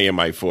make money in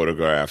my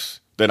photographs,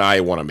 then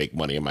I want to make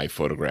money in my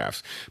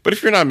photographs. But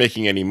if you're not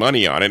making any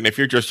money on it, and if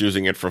you're just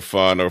using it for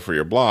fun or for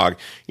your blog,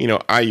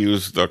 I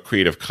use the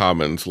Creative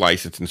Commons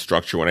license and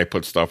structure when I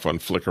put stuff on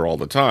Flickr all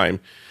the time.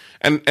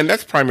 And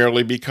that's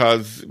primarily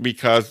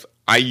because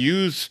I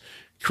use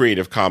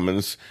Creative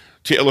Commons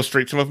to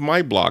illustrate some of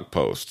my blog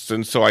posts.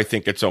 And so I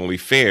think it's only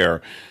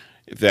fair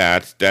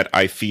that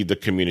I feed the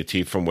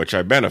community from which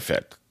I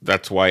benefit.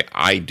 That's why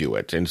I do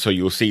it. And so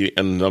you'll see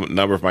in a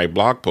number of my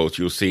blog posts,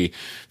 you'll see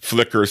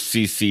Flickr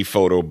CC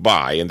photo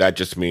by, and that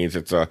just means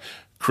it's a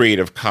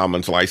Creative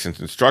Commons license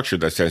and structure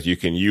that says you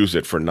can use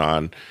it for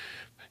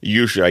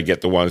usually I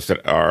get the ones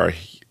that are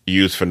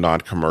used for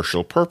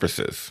non-commercial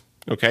purposes.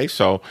 Okay,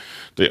 so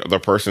the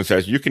person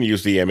says, you can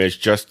use the image,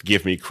 just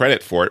give me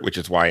credit for it, which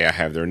is why I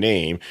have their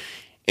name.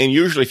 And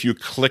usually if you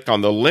click on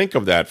the link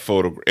of that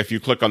if you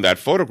click on that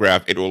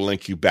photograph, it will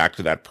link you back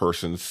to that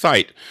person's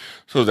site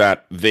so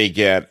that they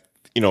get,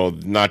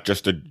 not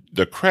just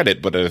the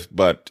credit,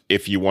 but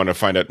if you want to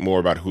find out more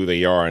about who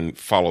they are and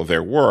follow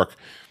their work,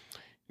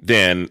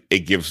 then it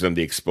gives them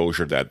the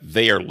exposure that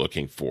they are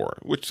looking for,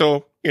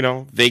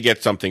 they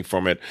get something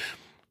from it.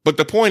 But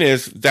the point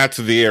is, that's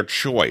their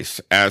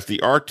choice. As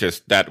the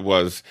artist, that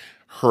was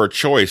her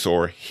choice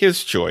or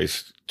his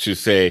choice to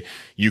say,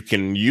 you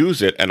can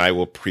use it and I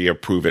will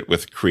pre-approve it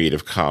with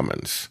Creative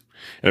Commons.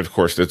 And of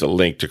course, there's a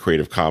link to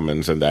Creative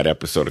Commons in that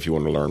episode if you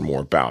want to learn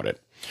more about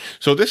it.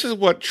 So this is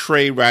what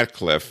Trey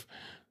Ratcliffe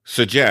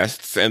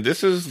suggests, and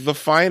this is the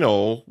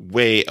final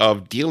way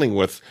of dealing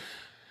with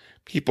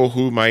people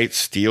who might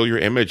steal your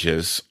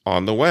images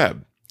on the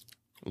web.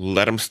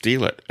 Let them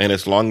steal it. And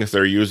as long as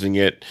they're using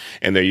it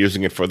and they're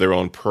using it for their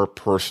own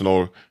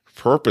personal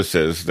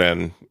purposes,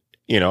 then,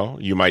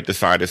 you might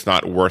decide it's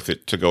not worth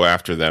it to go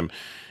after them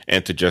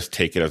and to just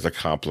take it as a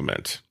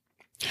compliment.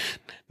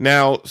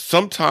 Now,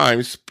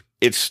 sometimes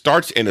it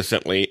starts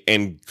innocently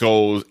and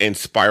goes and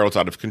spirals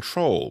out of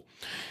control.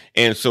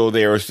 And so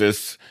there's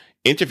this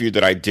interview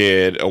that I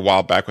did a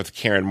while back with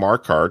Karen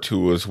Markart,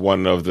 who was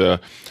one of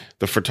the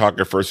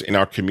photographers in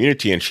our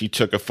community, and she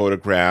took a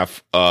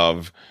photograph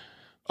of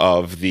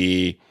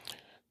the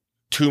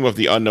Tomb of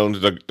the Unknown,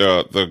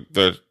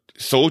 the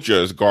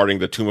soldiers guarding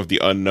the Tomb of the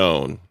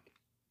Unknown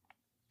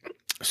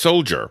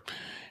soldier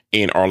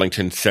in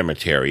Arlington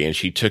Cemetery, and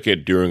she took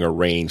it during a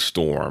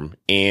rainstorm,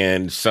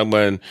 and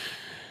someone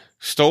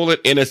stole it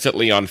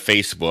innocently on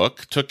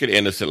Facebook, took it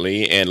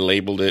innocently, and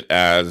labeled it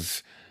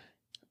as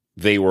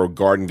they were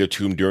guarding the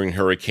tomb during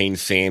Hurricane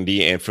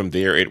Sandy, and from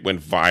there it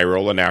went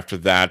viral, and after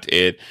that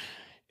it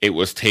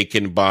was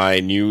taken by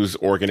news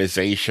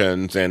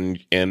organizations and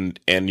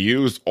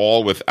used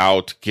all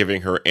without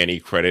giving her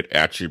any credit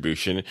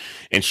attribution,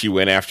 and she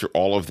went after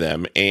all of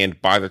them, and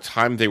by the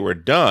time they were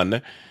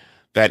done,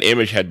 that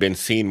image had been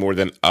seen more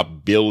than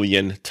 1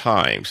 billion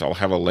times. I'll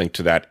have a link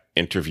to that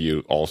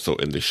interview also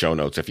in the show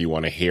notes if you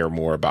want to hear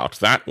more about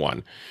that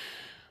one.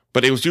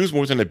 But it was used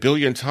more than 1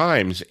 billion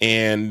times,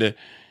 and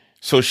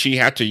so she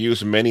had to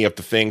use many of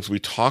the things we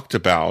talked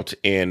about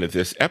in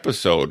this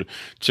episode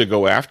to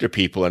go after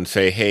people and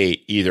say,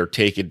 hey, either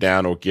take it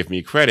down or give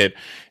me credit.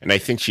 And I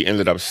think she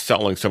ended up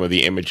selling some of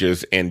the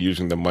images and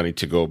using the money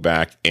to go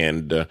back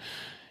and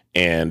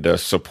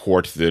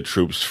support the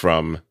troops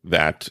from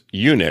that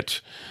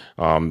unit.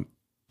 The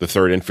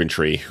 3rd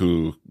Infantry,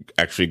 who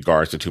actually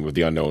guards the Tomb of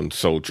the Unknown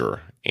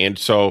Soldier. And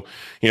so,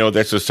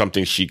 this is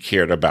something she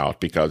cared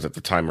about because at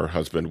the time her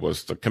husband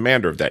was the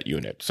commander of that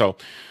unit. So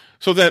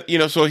that,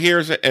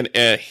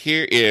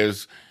 here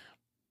is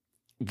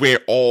where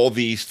all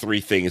these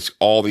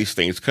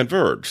things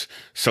converge.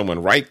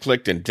 Someone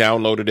right-clicked and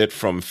downloaded it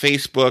from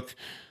Facebook,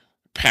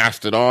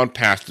 passed it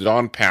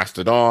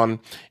on,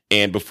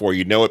 and before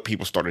you know it,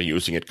 people started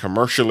using it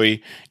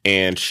commercially,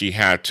 and she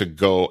had to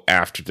go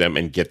after them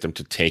and get them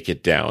to take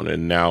it down.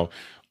 And now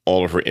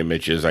all of her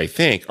images, I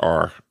think,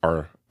 are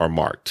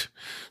marked.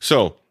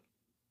 So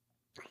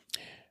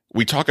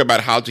we talk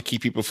about how to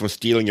keep people from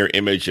stealing your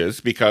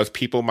images because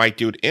people might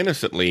do it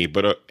innocently,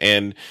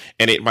 and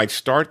it might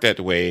start that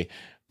way.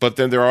 But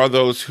then there are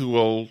those who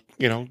will,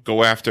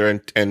 go after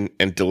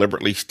and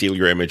deliberately steal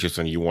your images,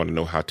 and you want to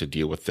know how to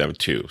deal with them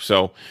too.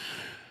 So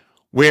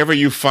wherever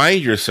you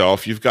find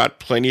yourself, you've got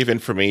plenty of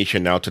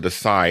information now to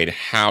decide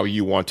how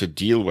you want to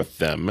deal with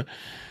them,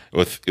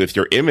 with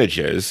your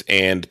images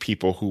and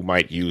people who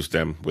might use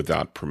them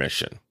without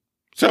permission.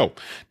 So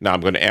now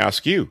I'm going to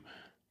ask you,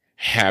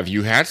 have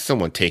you had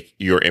someone take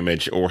your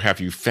image, or have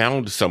you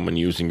found someone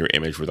using your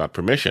image without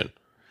permission?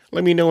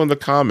 Let me know in the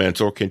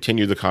comments, or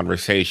continue the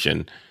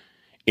conversation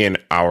in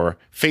our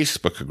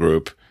Facebook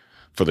group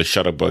for the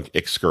Shutterbug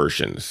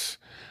Excursions.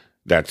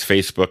 That's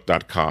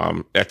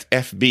facebook.com. That's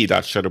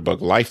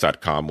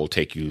fb.shutterbuglife.com. Will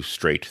take you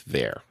straight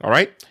there. All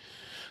right.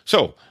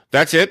 So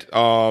that's it.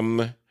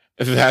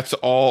 That's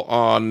all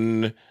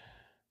on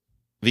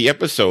the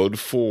episode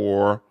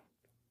for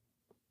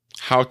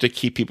how to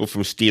keep people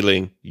from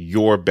stealing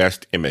your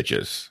best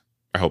images.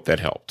 I hope that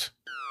helped.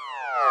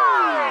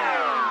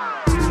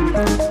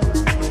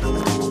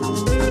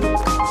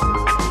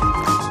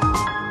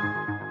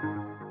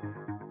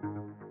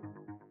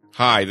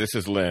 Hi, this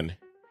is Lynn.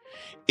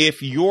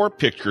 If your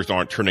pictures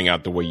aren't turning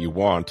out the way you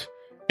want,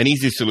 an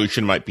easy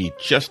solution might be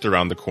just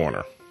around the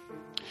corner.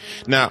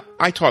 Now,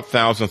 I taught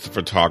thousands of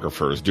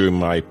photographers during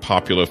my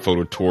popular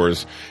photo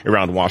tours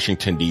around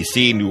Washington,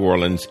 D.C., New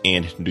Orleans,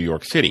 and New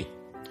York City.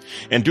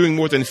 And doing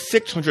more than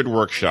 600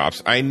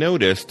 workshops, I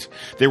noticed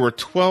there were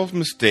 12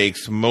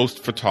 mistakes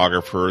most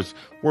photographers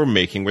were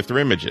making with their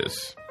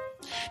images.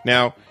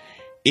 Now,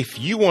 if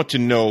you want to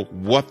know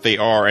what they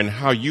are and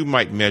how you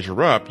might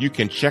measure up, you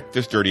can check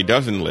this Dirty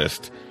Dozen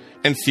list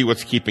and see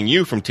what's keeping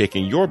you from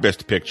taking your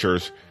best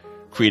pictures,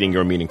 creating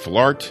your meaningful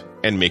art,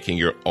 and making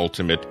your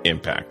ultimate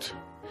impact.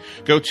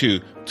 Go to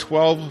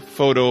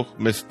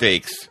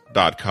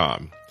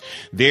 12photomistakes.com.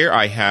 There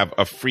I have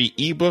a free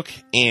ebook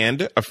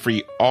and a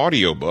free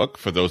audiobook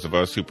for those of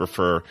us who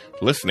prefer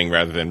listening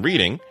rather than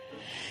reading.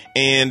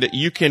 And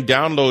you can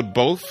download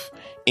both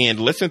and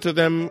listen to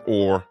them,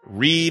 or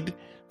read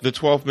the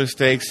 12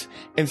 mistakes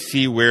and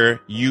see where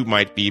you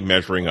might be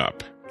measuring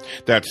up.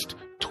 That's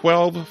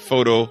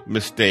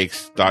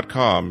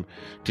 12photomistakes.com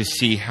to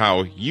see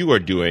how you are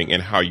doing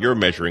and how you're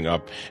measuring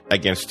up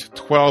against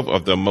 12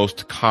 of the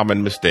most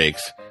common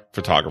mistakes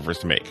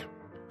photographers make.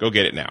 Go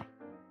get it now.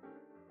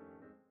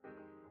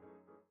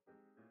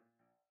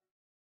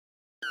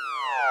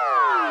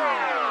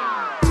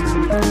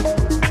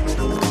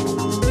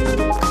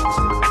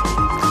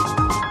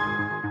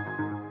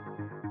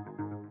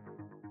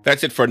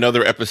 That's it for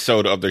another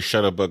episode of the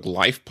Shutterbug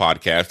Life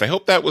podcast. I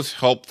hope that was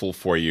helpful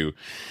for you,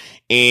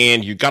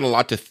 and you got a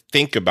lot to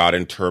think about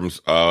in terms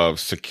of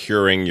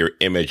securing your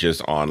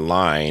images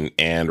online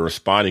and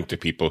responding to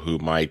people who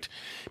might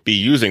be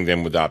using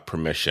them without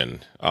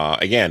permission.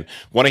 Again,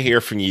 want to hear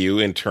from you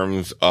in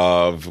terms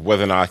of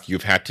whether or not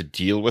you've had to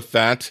deal with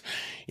that.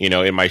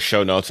 In my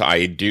show notes,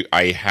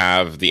 I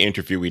have the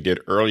interview we did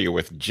earlier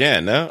with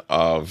Jen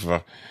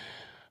of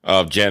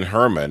Jen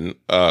Herman,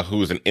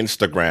 who's an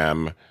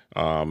Instagram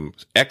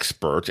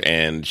expert,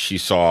 and she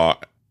saw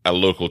a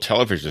local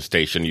television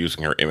station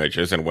using her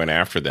images and went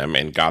after them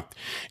and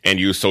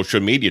used social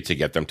media to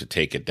get them to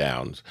take it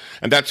down.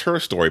 And that's her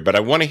story. But I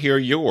want to hear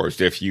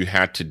yours, if you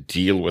had to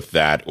deal with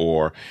that,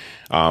 or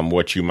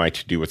what you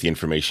might do with the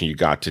information you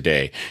got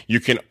today. You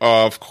can,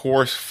 of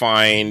course,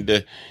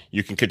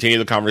 you can continue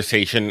the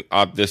conversation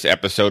of this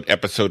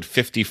episode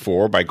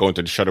 54, by going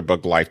to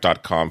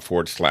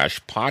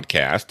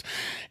shutterbuglife.com/podcast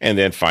and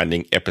then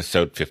finding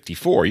episode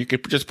 54. You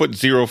could just put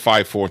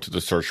 054 into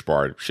the search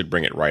bar. It should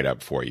bring it right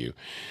up for you.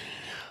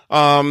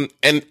 And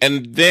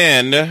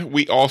then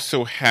we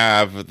also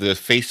have the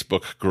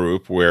Facebook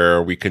group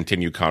where we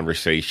continue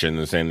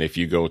conversations. And if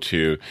you go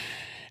to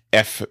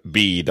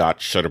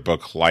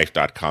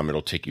fb.shutterbuglife.com,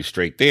 it'll take you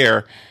straight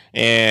there.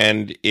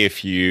 And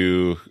if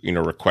you,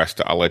 request,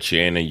 I'll let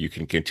you in, and you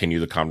can continue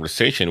the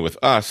conversation with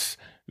us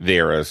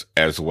there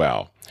as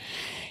well.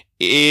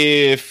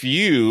 If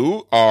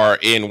you are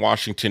in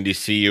Washington,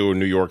 D.C. or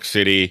New York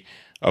City,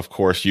 of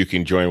course, you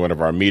can join one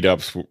of our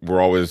meetups.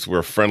 We're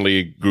a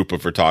friendly group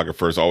of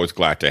photographers, always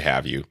glad to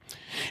have you.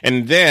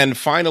 And then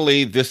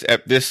finally, this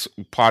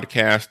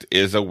podcast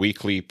is a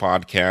weekly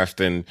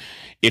podcast. And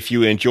if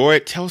you enjoy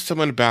it, tell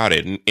someone about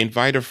it, and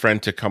invite a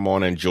friend to come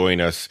on and join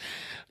us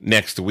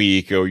next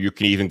week. Or you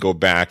can even go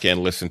back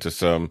and listen to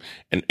some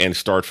and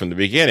start from the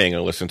beginning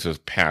and listen to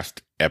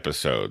past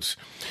episodes.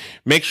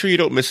 Make sure you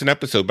don't miss an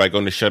episode by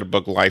going to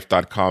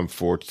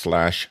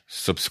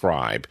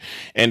shutterbuglife.com/subscribe.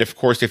 And of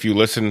course, if you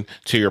listen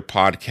to your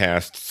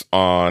podcasts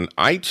on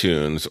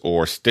iTunes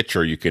or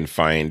Stitcher, you can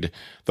find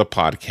the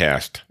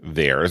podcast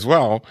there as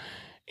well.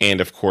 And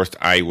of course,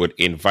 I would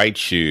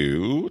invite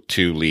you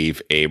to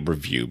leave a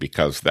review,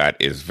 because that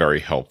is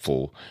very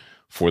helpful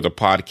for the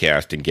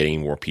podcast and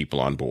getting more people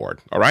on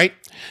board. All right.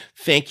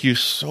 Thank you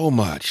so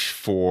much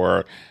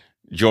for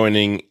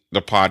joining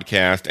the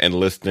podcast and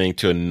listening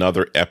to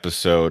another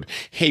episode.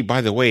 Hey,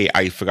 by the way,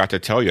 I forgot to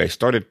tell you, I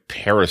started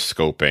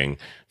periscoping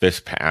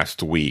this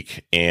past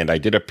week, and I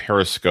did a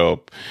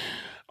periscope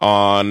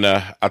on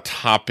a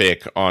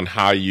topic on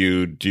how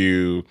you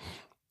do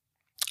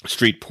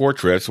street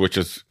portraits, which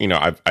is,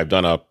 I've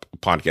done a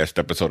podcast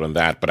episode on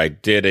that, but I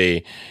did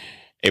a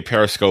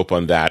Periscope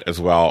on that as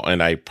well,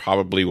 and I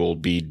probably will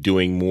be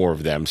doing more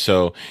of them.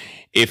 So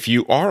if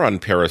you are on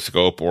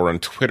Periscope or on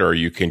Twitter,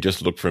 you can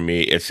just look for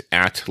me. It's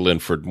at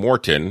Linford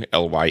Morton,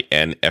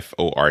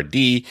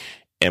 LYNFORD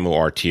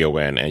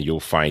MORTON, and you'll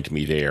find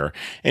me there.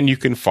 And you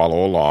can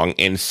follow along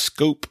and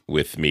scope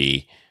with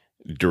me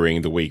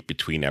during the week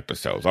between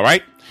episodes. All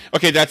right?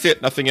 Okay, that's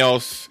it. Nothing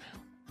else.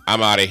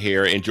 I'm out of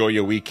here. Enjoy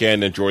your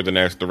weekend. Enjoy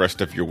the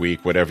rest of your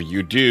week. Whatever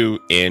you do,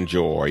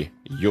 enjoy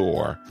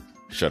your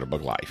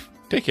Shutterbug life.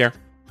 Take care.